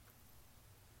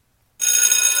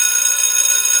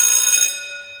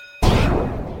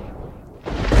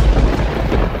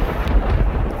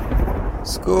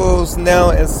School's now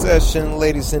in session,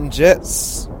 ladies and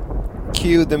gents.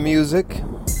 Cue the music.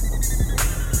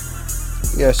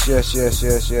 Yes.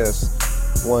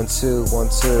 1, 2, 1, 2.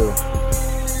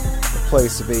 The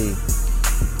place to be.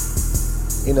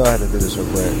 You know how to do this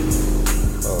real quick.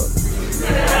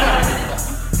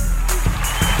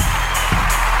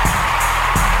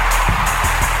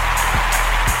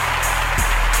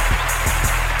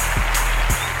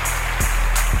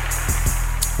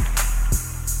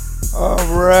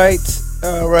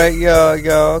 Alright,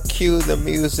 y'all. Cue the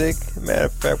music. Matter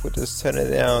of fact, we'll just turn it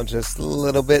down just a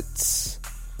little bit.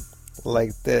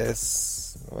 Like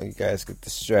this. While you guys get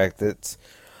distracted.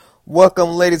 Welcome,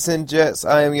 ladies and gents.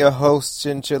 I am your host,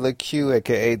 Chinchilla Q,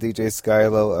 aka DJ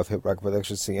Skylo of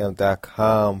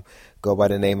HipRockProductionsCM.com. Go by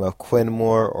the name of Quinn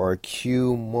or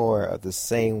Q Moore of the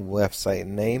same website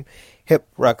name,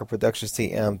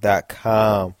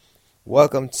 HipRockProductionsCM.com.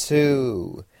 Welcome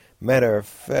to, matter of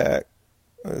fact,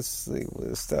 let's see,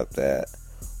 we'll stop that.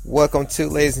 Welcome to,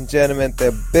 ladies and gentlemen,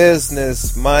 the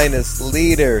Business Minded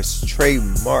Leaders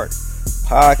Trademark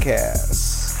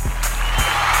Podcast.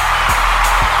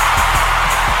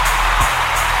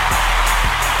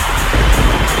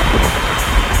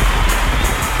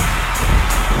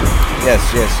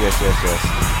 Yes.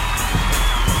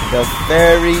 The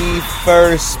very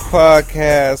first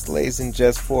podcast, ladies and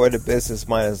gents, for the Business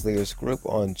Minded Leaders Group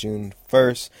on June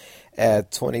 1st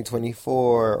at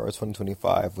 2024 or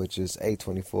 2025, which is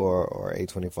 824 or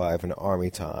 825 in the Army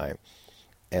time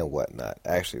and whatnot.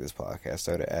 Actually, this podcast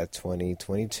started at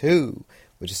 2022,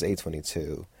 which is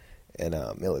 822 in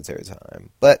military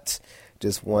time. But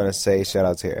just want to say shout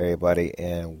out to everybody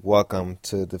and welcome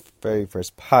to the very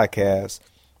first podcast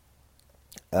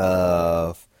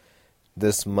of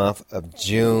this month of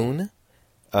June,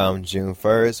 June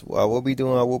 1st.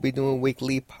 We'll be doing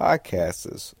weekly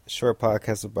podcasts, short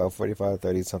podcasts about 45,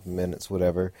 30 something minutes,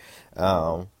 whatever.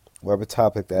 Whatever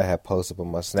topic that I have posted on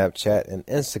my Snapchat and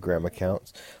Instagram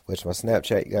accounts, which my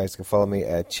Snapchat, you guys can follow me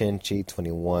at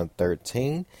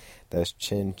Chinchi2113. That's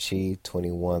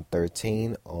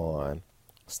Chinchi2113 on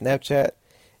Snapchat.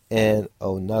 And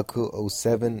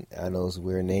Onaku07, I know it's a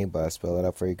weird name, but I spell it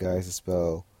out for you guys. It's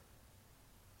spelled,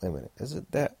 wait a minute, is it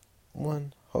that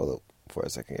one? Hold up for a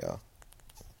second, y'all.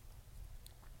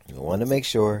 I want to make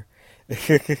sure,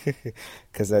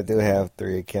 because I do have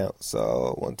 3 accounts, so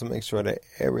I want to make sure that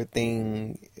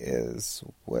everything is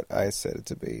what I said it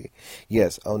to be.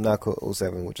 Yes,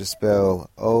 Onaku07, which is spelled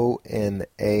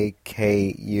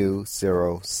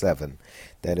ONAKU07.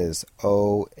 That is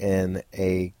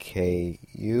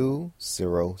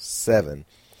ONAKU07.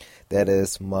 That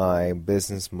is my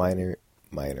Business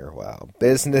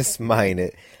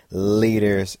Minded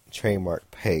Leaders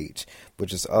trademark page,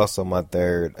 which is also my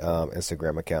third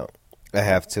Instagram account. I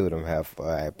have 2 of them. I have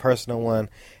my personal one.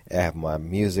 I have my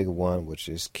music one, which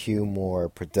is Q More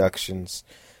Productions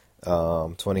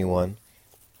 21,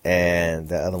 and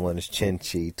the other one is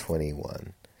Chinchi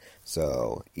 21.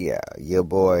 So, yeah, your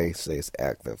boy stays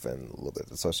active in a little bit of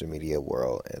the social media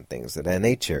world and things of that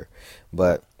nature.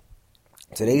 But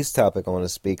today's topic I want to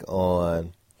speak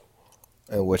on,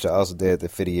 in which I also did the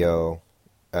video,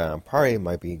 probably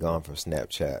might be gone from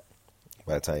Snapchat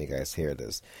by the time you guys hear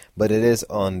this. But it is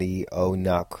on the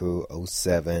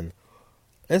Onaku07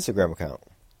 Instagram account.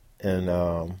 And,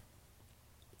 hold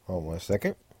on 1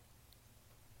 second.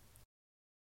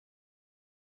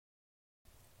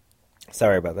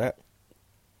 Sorry about that.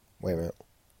 Wait a minute.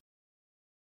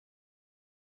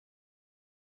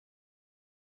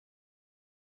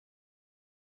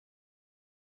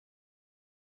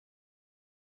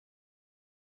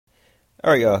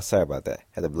 Alright, y'all. Sorry about that.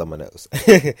 Had to blow my nose.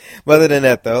 But other than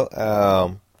that, though,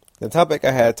 the topic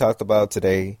I had talked about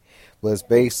today was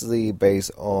basically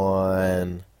based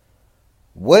on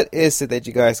what is it that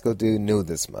you guys go do new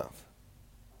this month?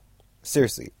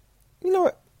 Seriously. You know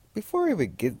what? Before we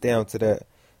even get down to that,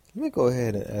 let me go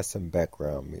ahead and add some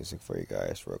background music for you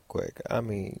guys real quick. I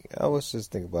mean, I was just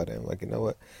thinking about it. I'm like, you know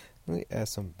what? Let me add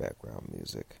some background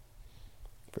music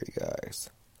for you guys.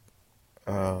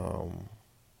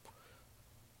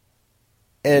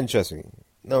 And trust me,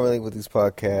 not really with these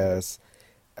podcasts,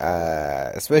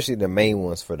 especially the main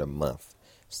ones for the month.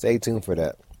 Stay tuned for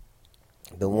that.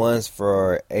 The ones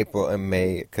for April and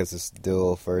May, because it's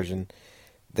dual version,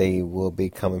 they will be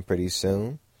coming pretty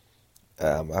soon.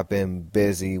 I've been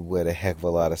busy with a heck of a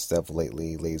lot of stuff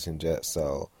lately, ladies and gents,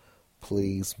 so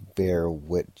please bear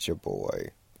with your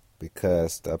boy,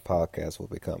 because the podcast will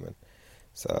be coming.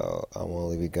 So I won't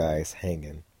leave you guys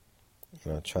hanging,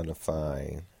 trying to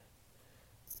find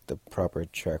the proper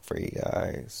track for you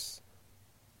guys.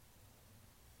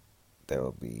 That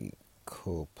would be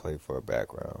cool play for a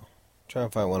background. Trying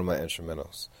to find one of my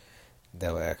instrumentals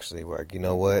that would actually work. You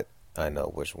know what? I know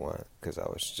which one, because I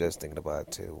was just thinking about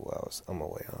it too while I was on my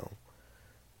way home.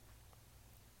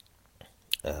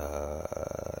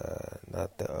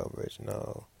 Not the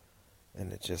original,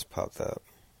 and it just popped up.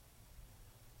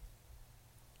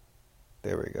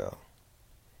 There we go.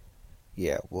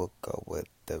 Yeah, we'll go with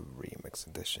the remix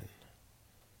edition.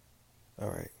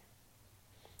 Alright.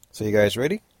 So you guys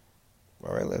ready?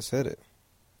 Alright, let's hit it.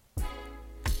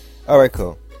 Alright,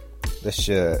 cool.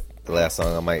 The last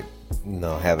song, I might,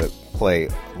 have it play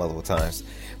multiple times.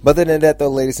 But other than that, though,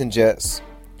 ladies and gents,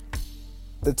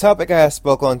 the topic I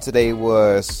spoke on today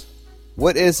was,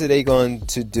 what is it they going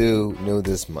to do new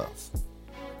this month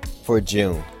for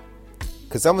June?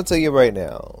 Because I'm going to tell you right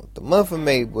now, the month of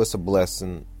May was a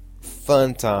blessing.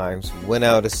 Fun times. Went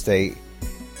out of state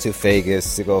to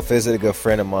Vegas to go visit a good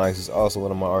friend of mine who's also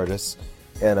one of my artists.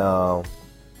 And a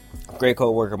great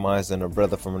co-worker of mine and a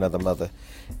brother from another mother.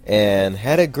 And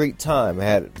had a great time. I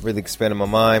had really expanded my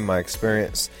mind, my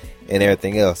experience, and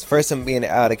everything else. First time being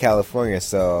out of California,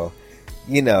 so,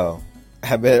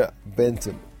 I've been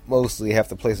to mostly half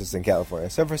the places in California,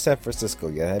 except for San Francisco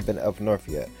yet. I haven't been up north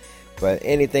yet. But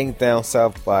anything down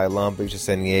south by Long Beach or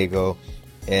San Diego,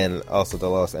 and also the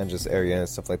Los Angeles area and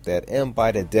stuff like that, and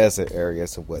by the desert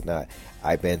areas and whatnot,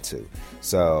 I've been to.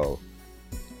 So,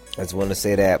 I just want to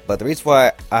say that. But the reason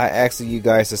why I asked you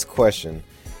guys this question,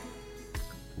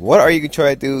 what are you going to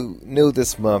try to do new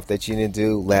this month that you didn't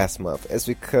do last month? It's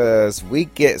because we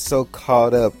get so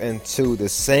caught up into the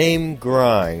same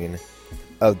grind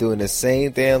of doing the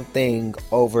same damn thing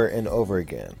over and over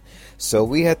again. So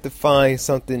we have to find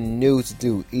something new to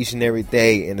do each and every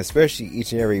day, and especially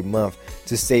each and every month,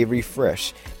 to stay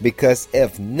refreshed. Because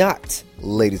if not,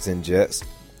 ladies and gents,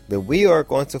 then we are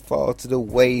going to fall to the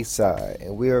wayside,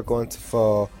 and we are going to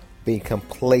fall being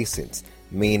complacent,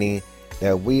 meaning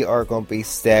that we are going to be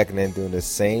stagnant doing the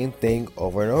same thing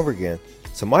over and over again.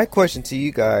 So my question to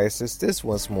you guys is this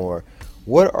once more.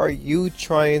 What are you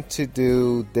trying to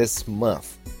do this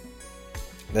month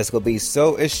that's going to be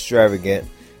so extravagant,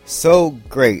 so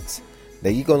great,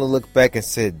 that you're going to look back and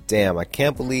say, damn, I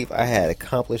can't believe I had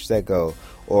accomplished that goal.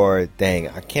 Or, dang,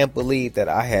 I can't believe that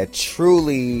I had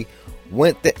truly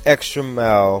went the extra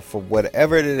mile for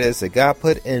whatever it is that God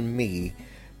put in me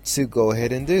to go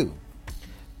ahead and do.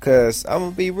 Because I'm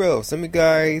going to be real, some of you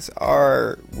guys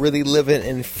are really living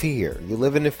in fear. You're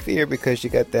living in fear because you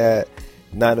got that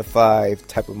 9-to-5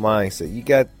 type of mindset. You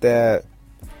got that,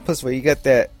 plus you got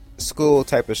that school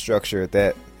type of structure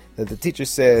that the teacher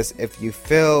says, if you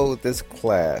fail this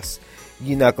class,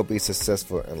 you're not going to be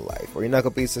successful in life, or you're not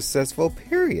going to be successful,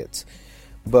 period.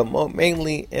 But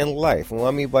mainly in life. And what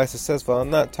I mean by successful, I'm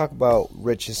not talking about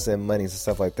riches and money and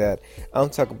stuff like that.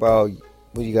 I'm talking about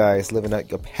when you guys living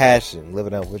out your passion,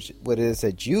 living out what it is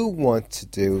that you want to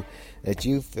do, that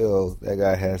you feel that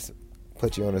God has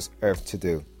put you on this earth to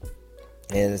do.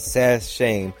 And it's a sad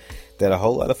shame that a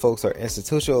whole lot of folks are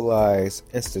institutionalized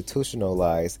in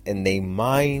their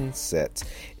mindset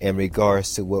in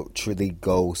regards to what truly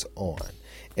goes on.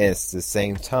 And it's the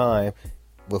same time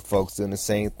with folks doing the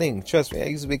same thing. Trust me, I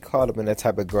used to be caught up in that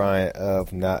type of grind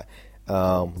of not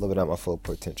living out my full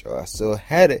potential. I still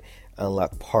had it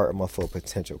unlock part of my full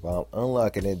potential, but I'm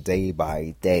unlocking it day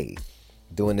by day,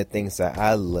 doing the things that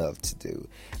I love to do.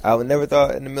 I would never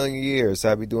thought in a million years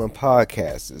I'd be doing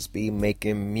podcasts, be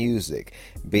making music,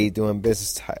 be doing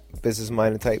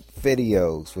business-minded type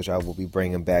videos, which I will be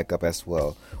bringing back up as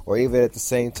well. Or even at the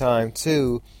same time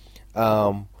too,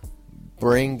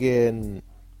 bringing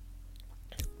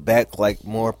back like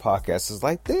more podcasts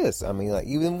like this. I mean, like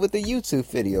even with the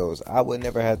YouTube videos, I would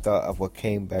never have thought of what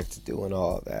came back to doing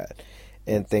all that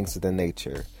and things of the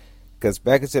nature. Because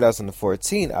back in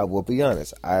 2014, I will be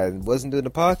honest, I wasn't doing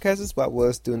the podcasts, but I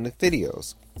was doing the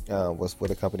videos. Was with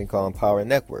a company called Power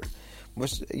Network,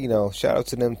 which, shout out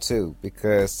to them too,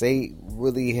 because they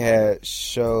really had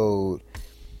showed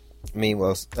me,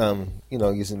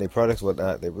 using their products and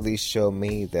whatnot, they really showed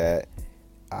me that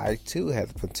I too had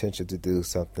the potential to do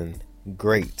something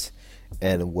great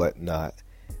and whatnot.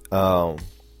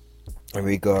 In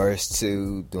regards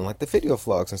to doing like the video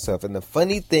vlogs and stuff. And the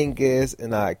funny thing is,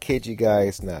 and I kid you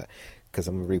guys not, because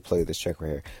I'm going to replay this check right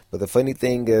here. But the funny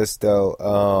thing is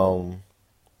though,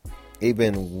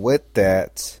 even with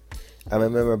that, I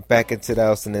remember back in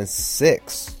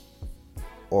 2006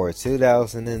 or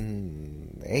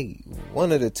 2008,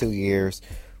 one of the 2 years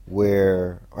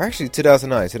or actually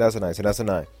 2009,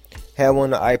 had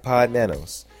one of the iPod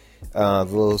Nanos, the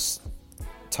little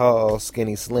tall,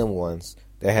 skinny, slim ones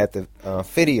that had the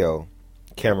video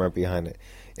camera behind it.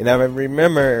 And I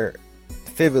remember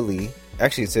vividly,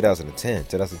 actually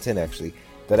 2010 actually,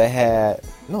 that I had,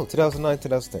 no, 2009,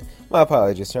 2010. My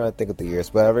apologies, trying to think of the years,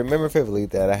 but I remember vividly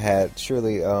that I had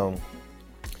surely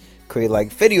create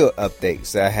like video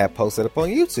updates that I had posted up on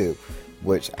YouTube,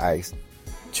 which I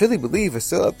truly believe is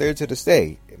still up there to this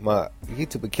day. My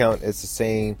YouTube account is the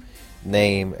same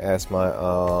name as my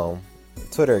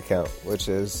Twitter account, which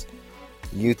is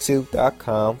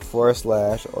youtube.com/ or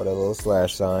the little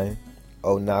slash sign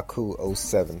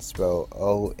Onaku07, spelled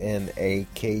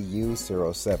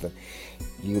ONAKU07.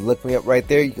 You look me up right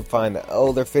there, you can find the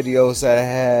older videos that I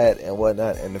had and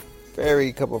whatnot, and the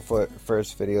very couple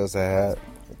first videos I had.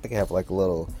 I think I have like a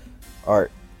little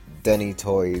art Dunny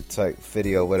toy type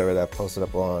video, whatever, that I posted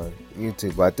up on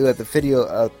YouTube. But I do have the video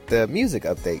of the music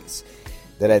updates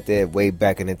that I did way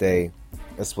back in the day,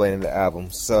 explaining the album.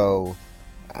 So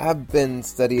I've been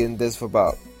studying this for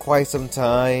about quite some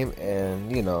time,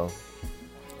 and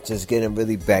just getting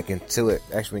really back into it.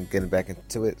 Actually, getting back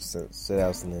into it since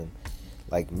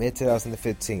mid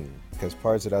 2015. Because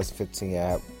prior to 2015,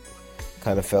 I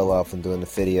kind of fell off from doing the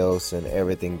videos and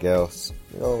everything else.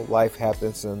 Life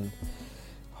happens, and a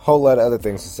whole lot of other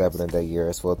things has happened in that year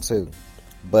as well too.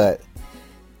 But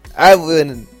I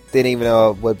didn't even know I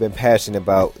would have been passionate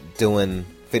about doing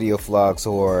video vlogs,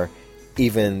 or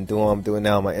even doing what I'm doing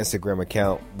now on my Instagram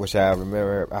account, which I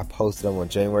remember I posted them on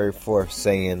January 4th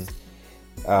saying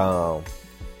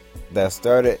that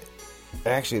started,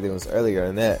 actually it was earlier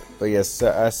than that, but yes,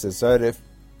 I started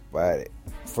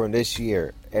from this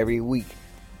year. Every week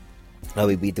I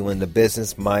will be doing the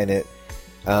business minded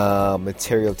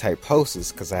material type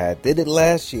posts, because I did it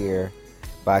last year,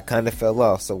 but I kind of fell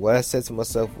off. So what I said to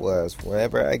myself was,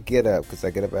 whenever I get up, because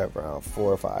I get up at around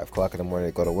 4 or 5 o'clock in the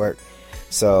morning to go to work.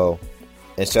 So,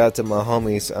 and shout out to my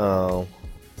homies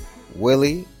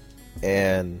Willie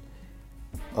and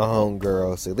my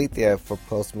homegirls Elite for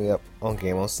posting me up on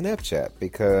game on Snapchat,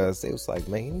 because they was like,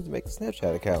 man, you need to make a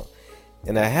Snapchat account.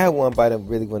 And I had one, but I didn't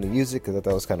really want to use it because I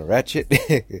thought it was kind of ratchet.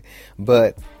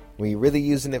 But when you're really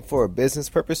using it for business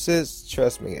purposes,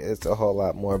 trust me, it's a whole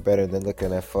lot more better than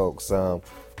looking at folks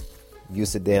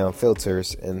use the damn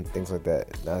filters and things like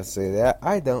that. And I say that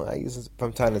I don't. I use it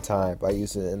from time to time, but I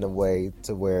use it in a way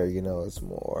to where, it's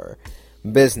more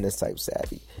business type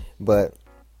savvy. But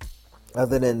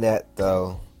other than that,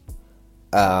 though,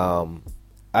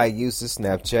 I use the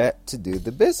Snapchat to do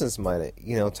the business minded,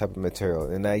 type of material.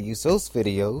 And I use those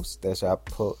videos that I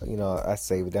put, I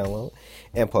save and download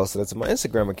and post it to my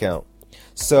Instagram account.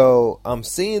 So I'm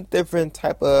seeing different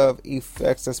type of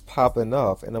effects that's popping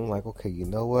off. And I'm like, okay, you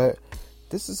know what?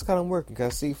 This is kind of working,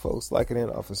 because I see folks liking it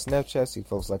off of Snapchat, see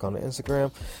folks like on the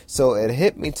Instagram. So it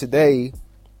hit me today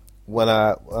when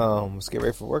I was getting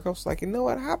ready for work. I was like, you know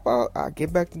what? How about I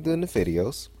get back to doing the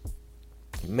videos,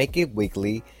 make it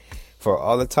weekly, for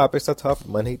all the topics I talk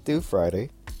from Monday through Friday.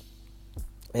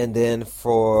 And then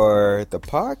for the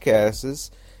podcasts,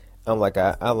 I'm like,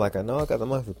 I know I got the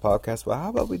monthly podcast, but how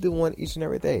about we do one each and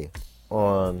every day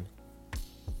on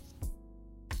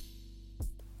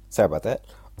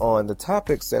the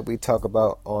topics that we talk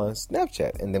about on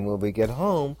Snapchat. And then when we get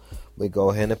home, we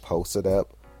go ahead and post it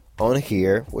up on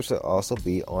here, which will also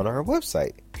be on our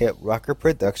website,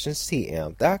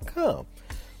 hiprockerproductionsTM.com.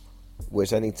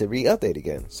 Which I need to re-update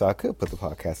again, so I could put the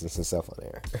podcast and some stuff on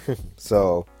there.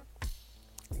 So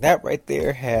that right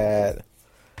there had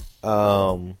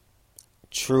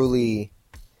truly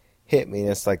hit me. And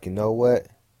it's like, you know what?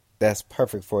 That's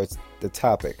perfect for the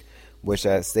topic, which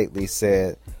I stately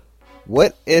said,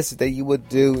 what is it that you would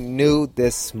do new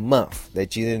this month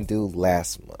that you didn't do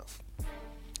last month?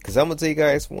 Because I'm going to tell you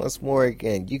guys once more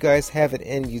again, you guys have it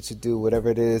in you to do whatever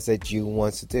it is that you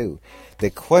want to do.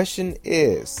 The question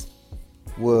is,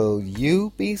 will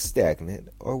you be stagnant,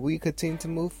 or will you continue to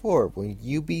move forward? Will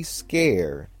you be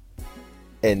scared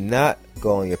and not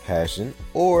go on your passion,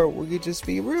 or will you just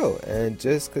be real and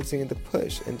just continue to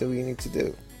push and do what you need to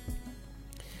do?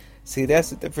 See, that's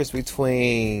the difference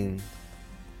between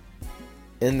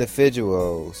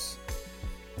individuals,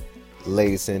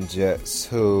 ladies and gents,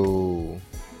 who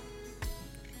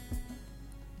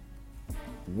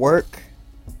work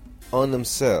on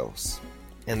themselves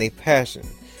and their passion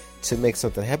to make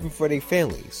something happen for their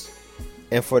families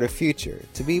and for the future,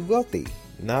 to be wealthy,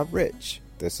 not rich.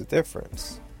 There's a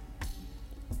difference.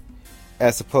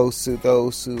 As opposed to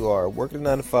those who are working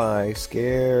 9 to 5,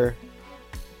 scared,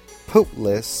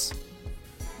 poopless,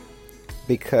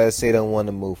 because they don't want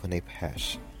to move on their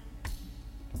passion.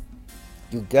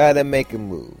 You gotta make a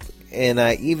move. And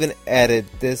I even added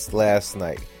this last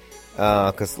night,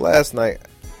 because last night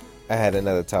I had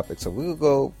another topic. So we'll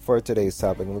go for today's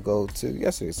topic and we'll go to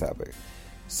yesterday's topic.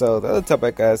 So the other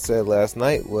topic I said last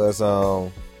night was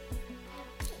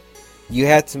You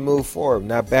had to move forward,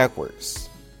 not backwards.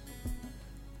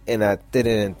 And I did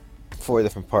it in 4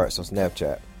 different parts on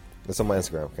Snapchat. That's on my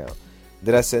Instagram account.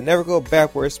 Then I said, never go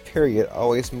backwards, period.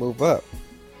 Always move up.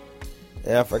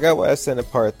 And I forgot what I said in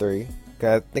part 3.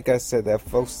 I think I said that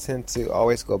folks tend to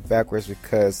always go backwards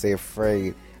because they're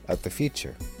afraid of the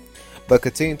future. But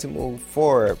continue to move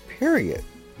forward, period.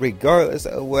 Regardless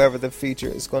of whatever the future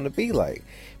is going to be like.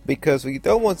 Because what you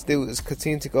don't want to do is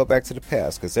continue to go back to the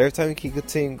past. Because every time you keep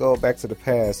continuing to go back to the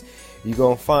past, you're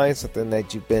going to find something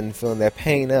that you've been feeling that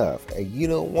pain of. And you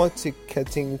don't want to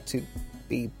continue to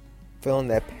be feeling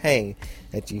that pain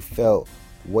that you felt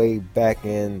way back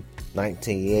in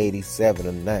 1987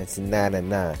 or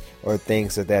 1999 or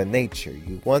things of that nature.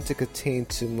 You want to continue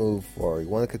to move forward. You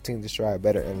want to continue to strive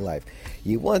better in life.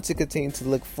 You want to continue to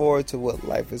look forward to what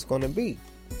life is going to be.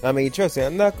 I mean, trust me, I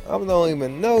don't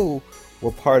even know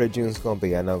what part of June is going to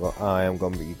be. I know I am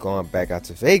going to be going back out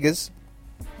to Vegas.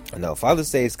 I know Father's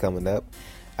Day is coming up.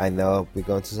 I know we're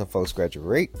going to some folks'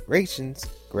 graduations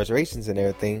and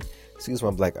everything. Excuse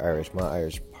my Black Irish. My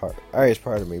Irish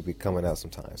part of me be coming out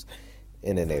sometimes.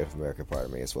 And the Native American part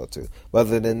of me as well too. But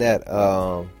other than that,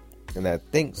 and I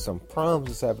think some proms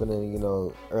is happening,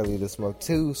 early this month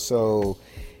too. So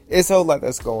it's a whole lot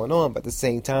that's going on. But at the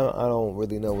same time, I don't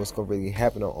really know what's going to really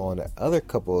happen on the other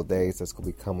couple of days that's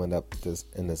going to be coming up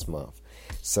in this month.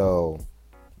 So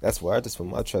that's where I just put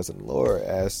my trust in the Lord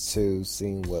as to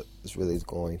seeing what is really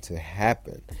going to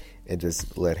happen, and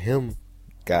just let Him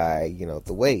guide,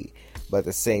 the way. But at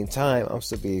the same time, I'm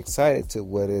still be excited to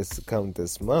what is to come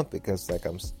this month, because like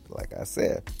I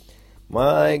said,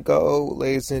 my goal,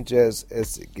 ladies and gents,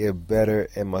 is to get better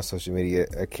in my social media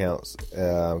accounts,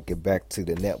 get back to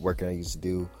the networking I used to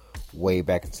do way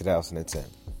back in 2010.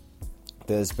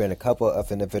 There's been a couple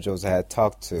of individuals I had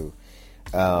talked to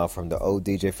from the old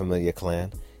DJ Familiar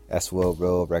clan, as well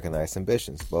real recognized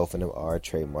ambitions. Both of them are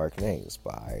trademark names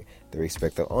by the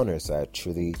respective owners I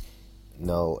truly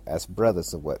know as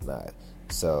brothers and whatnot.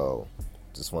 So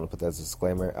just want to put that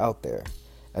disclaimer out there.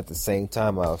 At the same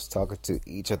time, I was talking to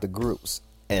each of the groups,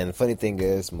 and the funny thing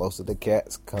is, most of the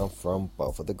cats come from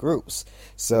both of the groups.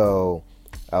 So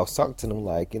I was talking to them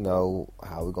like,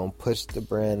 how we gonna push the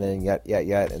brand and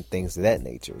yada and things of that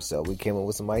nature. So we came up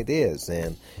with some ideas,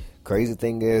 and crazy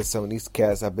thing is, some of these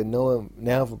cats I've been knowing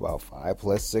now for about 5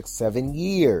 plus 6, 7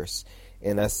 years.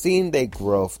 And I've seen their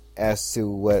growth as to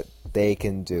what they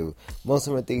can do. Most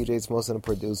of them are DJs, most of them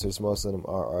are producers, most of them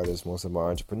are artists, most of them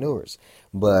are entrepreneurs.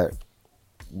 But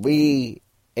we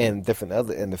and different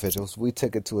other individuals, we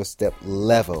took it to a step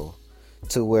level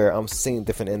to where I'm seeing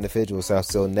different individuals I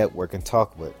still network and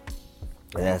talk with.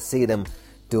 And I see them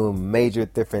doing major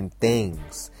different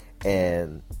things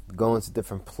and going to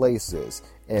different places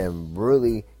and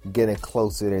really getting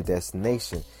closer to their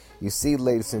destination. You see,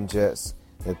 ladies and gents,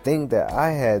 the thing that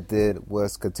I had did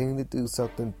was continue to do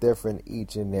something different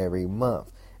each and every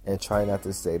month and try not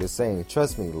to stay the same.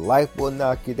 Trust me, life will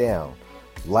knock you down.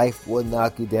 Life will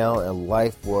knock you down, and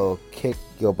life will kick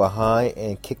your behind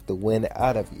and kick the wind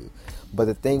out of you. But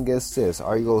the thing is this,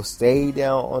 are you going to stay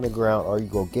down on the ground, or are you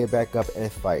going to get back up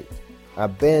and fight?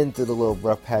 I've been through the little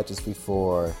rough patches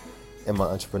before in my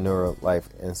entrepreneurial life,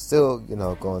 and still,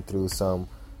 going through some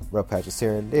rough patches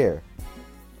here and there.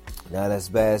 Not as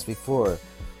bad as before,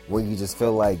 when you just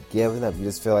feel like giving up, you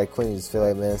just feel like quitting, you just feel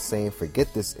like, man, saying,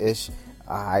 forget this ish,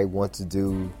 I want to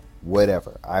do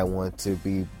whatever. I want to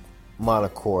be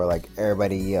monocore like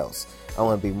everybody else. I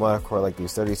want to be monocore like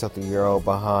these 30-something-year-old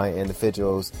behind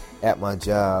individuals at my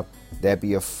job that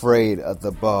be afraid of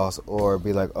the boss, or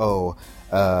be like,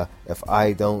 if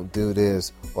I don't do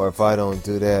this, or if I don't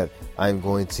do that, I'm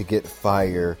going to get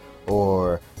fired,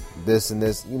 or this and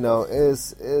this.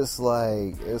 It's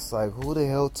like who the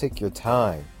hell take your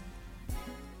time?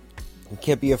 You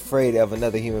can't be afraid of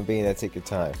another human being that take your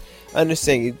time. I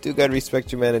understand you do got to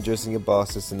respect your managers and your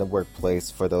bosses in the workplace,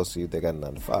 for those of you that got a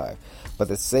 9 to 5. But at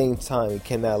the same time, you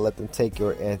cannot let them take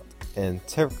your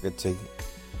integrity.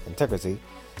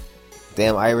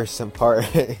 Damn Irish part.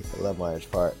 I love my Irish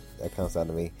part. That comes out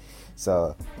of me.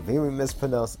 So if you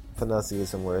mispronounce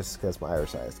some words, because my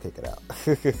Irish eyes kick it out.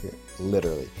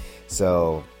 Literally.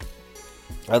 So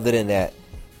other than that,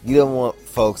 you don't want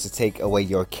folks to take away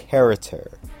your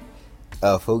character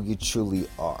of who you truly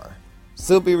are.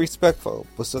 Still be respectful,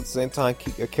 but still at the same time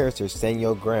keep your character, stand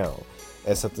your ground.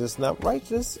 If something's not right,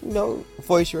 just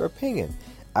voice your opinion.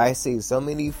 I see so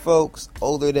many folks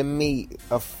older than me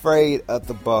afraid of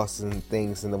the boss and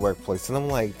things in the workplace, and I'm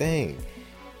like, dang.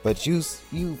 But you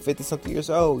 50-something years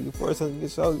old, you 40-something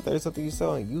years old, you 30-something years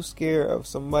old, and you scared of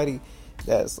somebody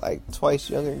that's like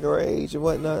twice younger than your age and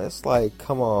whatnot. It's like,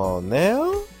 come on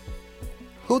now.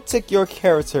 Who took your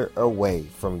character away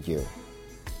from you?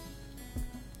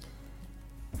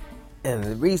 And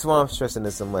the reason why I'm stressing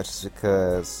this so much is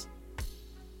because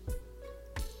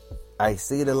I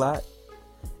see it a lot.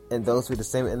 And those are the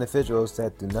same individuals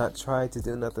that do not try to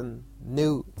do nothing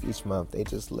new each month. They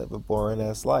just live a boring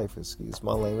ass life. Excuse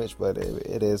my language, but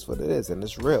it is what it is, and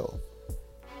it's real.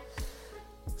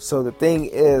 So the thing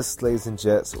is, ladies and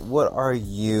gents, what are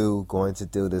you going to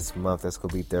do this month that's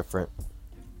going to be different?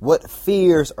 What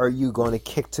fears are you going to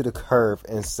kick to the curb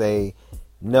and say,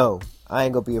 no, I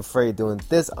ain't going to be afraid of doing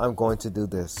this. I'm going to do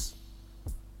this.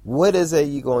 What is it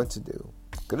you going to do?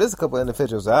 Because there's a couple of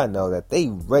individuals I know that they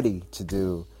ready to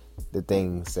do the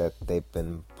things that they've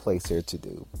been placed here to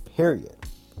do, period.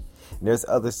 And there's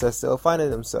others that still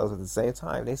finding themselves at the same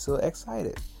time. They still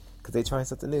excited because they're trying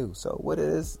something new. So what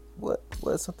is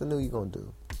something new you're going to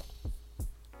do?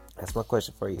 That's my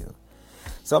question for you.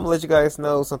 So I'm going to let you guys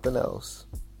know something else.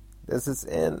 This is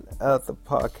in the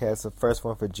podcast, the first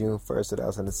one for June 1st,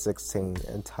 2016,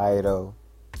 entitled,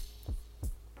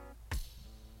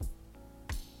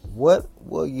 What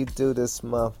will you do this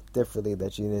month differently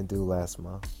that you didn't do last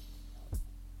month?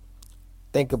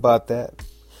 Think about that.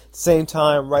 Same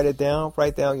time, write it down.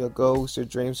 Write down your goals, your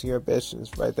dreams, your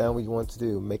ambitions. Write down what you want to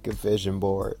do. Make a vision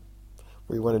board.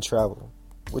 Where you want to travel.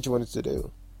 What you want to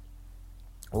do.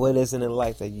 What is it in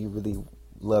life that you really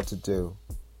love to do?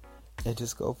 And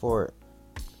just go for it.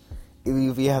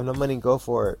 If you have no money, go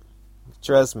for it.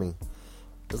 Trust me.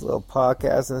 This little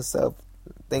podcast and stuff,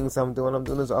 things I'm doing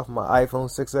this off my iPhone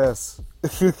 6S.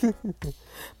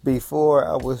 Before,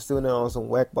 I was doing it on some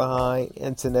whack behind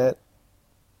internet.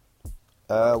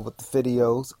 With the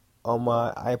videos on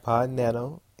my iPod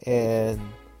Nano, and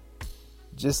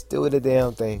just doing the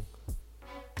damn thing.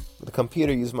 With the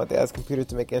computer, use my dad's computer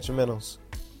to make instrumentals.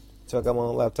 So I got my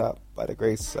own laptop by the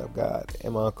grace of God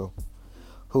and my uncle,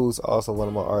 who's also one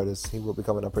of my artists. He will be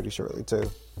coming up pretty shortly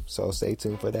too. So stay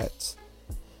tuned for that.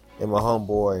 And my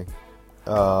homeboy,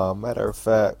 matter of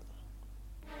fact,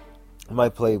 I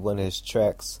might play one of his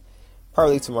tracks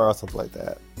probably tomorrow, something like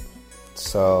that.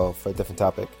 So for a different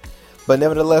topic. But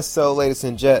nevertheless, so ladies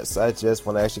and gents, I just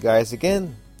want to ask you guys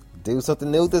again, do something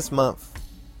new this month.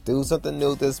 Do something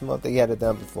new this month that you hadn't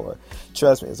done before.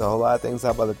 Trust me, there's a whole lot of things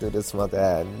I'm about to do this month that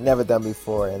I had never done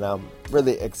before, and I'm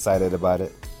really excited about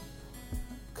it.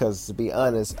 Because to be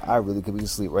honest, I really could be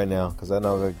asleep right now because I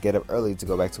know I'm going to get up early to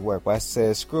go back to work. But I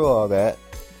said, screw all that.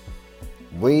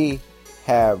 We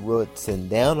have written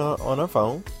down on our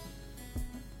phone,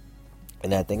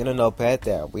 and I think in a notepad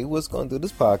that we was going to do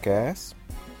this podcast.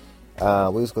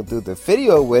 We was going to do the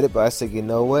video with it, but I said, you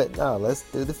know what? No, let's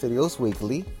do the videos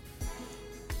weekly.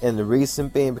 And the reason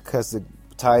being because it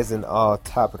ties in all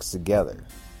topics together.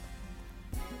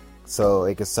 So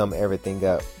it can sum everything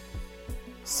up.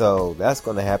 So that's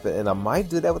going to happen. And I might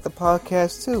do that with the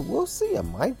podcast too. We'll see. I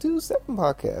might do 7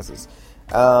 podcasts.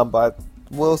 But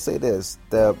we'll say this.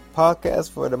 The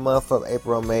podcast for the month of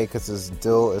April and May, because it's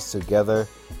dual, is together.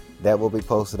 That will be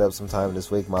posted up sometime this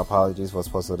week. My apologies. Was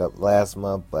posted up last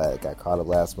month, but got caught up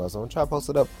last month. So I'm going to try to post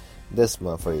it up this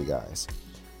month for you guys.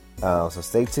 So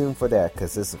stay tuned for that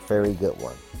because it's a very good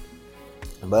one.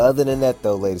 But other than that,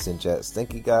 though, ladies and gents,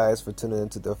 thank you guys for tuning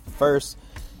into the first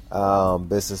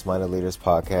Business Minded Leaders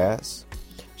podcast.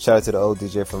 Shout out to the old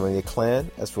DJ Familiar Clan,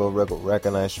 as well as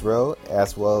Recognized Road,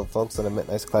 as well folks on the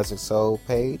Midnight Classic Soul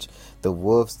page, the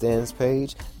Wolves Dens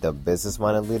page, the Business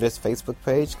Minded Leaders Facebook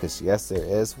page, because yes, there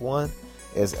is one.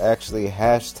 It's actually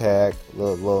hashtag,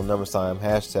 little number sign,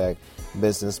 hashtag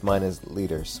Business Minded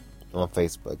Leaders on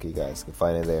Facebook. You guys can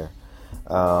find it there.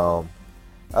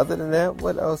 Other than that,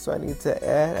 what else do I need to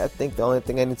add? I think the only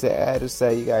thing I need to add is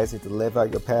say you guys need to live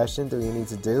out your passion, do what you need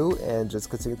to do, and just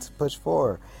continue to push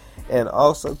forward. And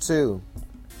also, too,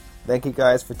 thank you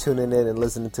guys for tuning in and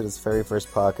listening to this very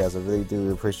first podcast. I really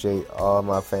do appreciate all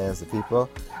my fans and people.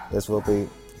 This will be,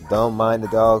 don't mind the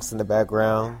dogs in the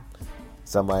background.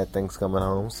 Somebody thinks coming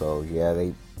home, so yeah,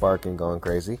 they barking, going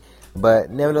crazy.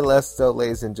 But nevertheless, though,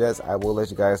 ladies and gents, I will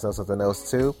let you guys know something else,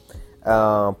 too.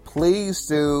 Please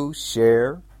do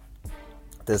share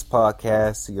this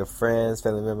podcast to your friends,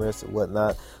 family members, and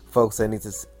whatnot. Folks that need to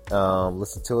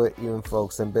listen to it, even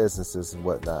folks in businesses and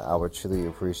whatnot. I would truly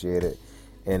appreciate it,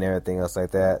 and everything else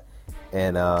like that.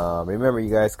 And remember, you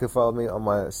guys could follow me on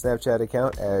my Snapchat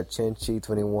account at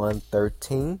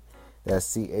Chinchi2113.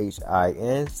 That's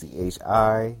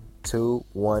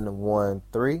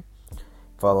ChinChi2113.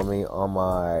 Follow me on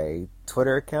my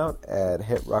Twitter account at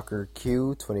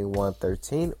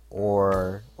HitRockerQ2113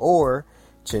 or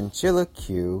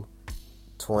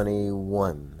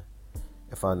ChinchillaQ21,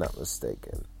 if I'm not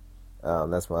mistaken.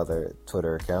 That's my other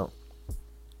Twitter account.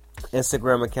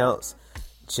 Instagram accounts,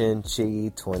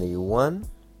 Chinchi21,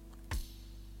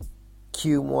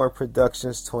 Q More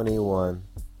Productions 21,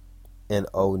 and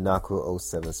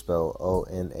Onaku07, spelled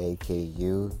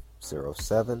ONAKU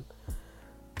 07.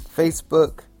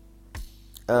 Facebook,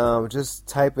 just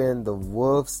type in the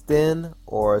Wolf's Den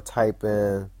or type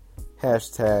in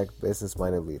hashtag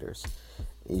BusinessMindedLeaders.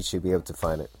 You should be able to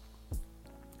find it.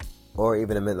 Or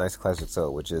even the Midnight's Classic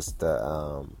Soul, which is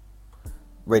the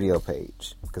radio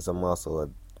page, because I'm also a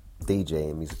DJ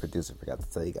and music producer. Forgot to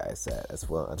tell you guys that as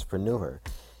well. Entrepreneur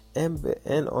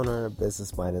and owner of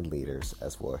Business Minded Leaders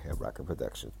as well. Hip Rocker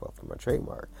Productions, both of my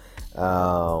trademark.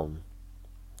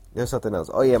 There's something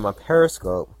else. Oh yeah, my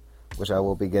Periscope, which I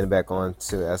will be getting back on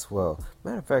to as well.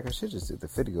 Matter of fact, I should just do the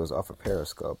videos off of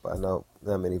Periscope. I know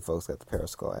not many folks got the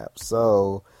Periscope app.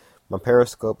 So my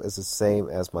Periscope is the same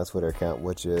as my Twitter account,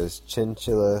 which is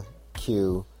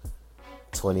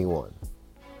ChinchillaQ21.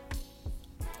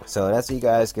 So that's where you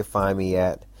guys can find me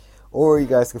at. Or you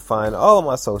guys can find all of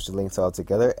my social links all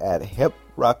together at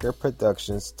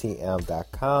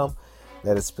hiprockerproductionstm.com.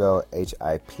 That is spelled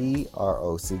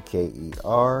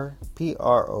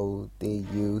HIPROCKERPRODUCTIONSTM.com.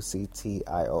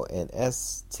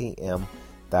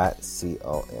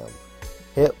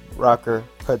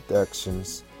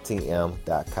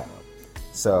 hiprockerproductionstm.com.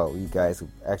 So you guys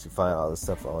can actually find all the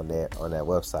stuff on that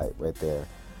website right there.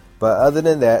 But other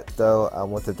than that, though, I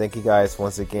want to thank you guys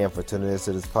once again for tuning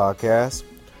into this podcast.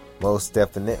 Most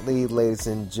definitely, ladies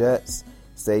and gents,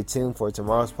 stay tuned for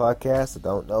tomorrow's podcast. I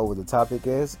don't know what the topic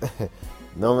is.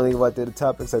 Normally, what I do the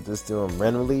topics, I just do them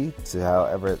randomly to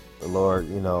however the Lord,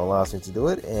 allows me to do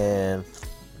it, and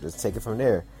just take it from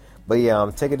there. But yeah,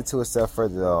 I'm taking it to a step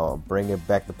further, though. Bringing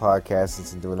back the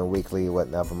podcast and doing a weekly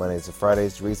whatnot for Mondays and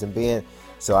Fridays. The reason being,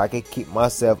 so I can keep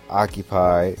myself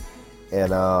occupied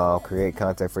and create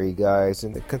content for you guys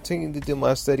and continue to do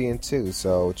my studying too.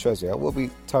 So trust me, I will be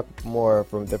talking more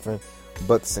from different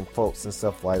books and quotes and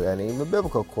stuff like that, and even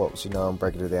biblical quotes. I'm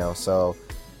breaking it down. So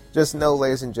just know,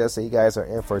 ladies and gents, that you guys are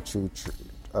in for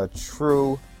a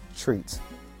true treat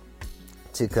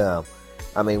to come.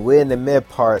 I mean, we're in the mid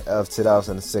part of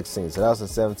 2016.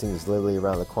 2017 is literally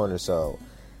around the corner. So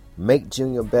make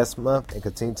June your best month and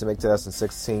continue to make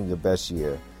 2016 your best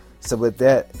year. So with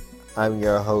that, I'm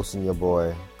your host and your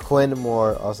boy, Quinn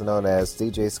Moore, also known as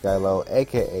DJ Skylo,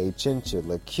 aka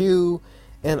Chinchilla Q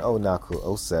and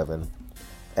Onaku07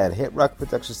 at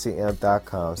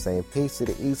hitrockproductionstm.com, saying peace to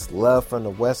the east, love from the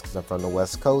west, because I'm from the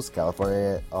west coast,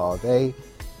 California all day.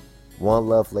 One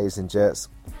love, ladies and gents.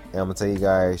 And I'm going to tell you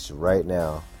guys right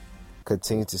now,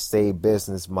 continue to stay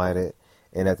business minded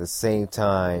and at the same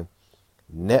time,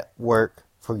 network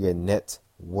for your net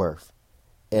worth.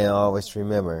 And always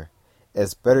remember,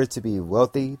 it's better to be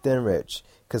wealthy than rich,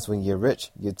 because when you're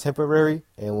rich, you're temporary,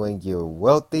 and when you're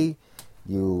wealthy,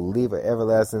 you leave an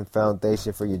everlasting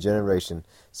foundation for your generation.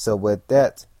 So with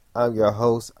that, I'm your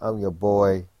host, I'm your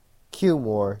boy, Q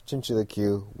Moore, Chinchilla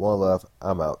Q, one love,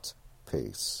 I'm out.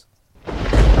 Peace.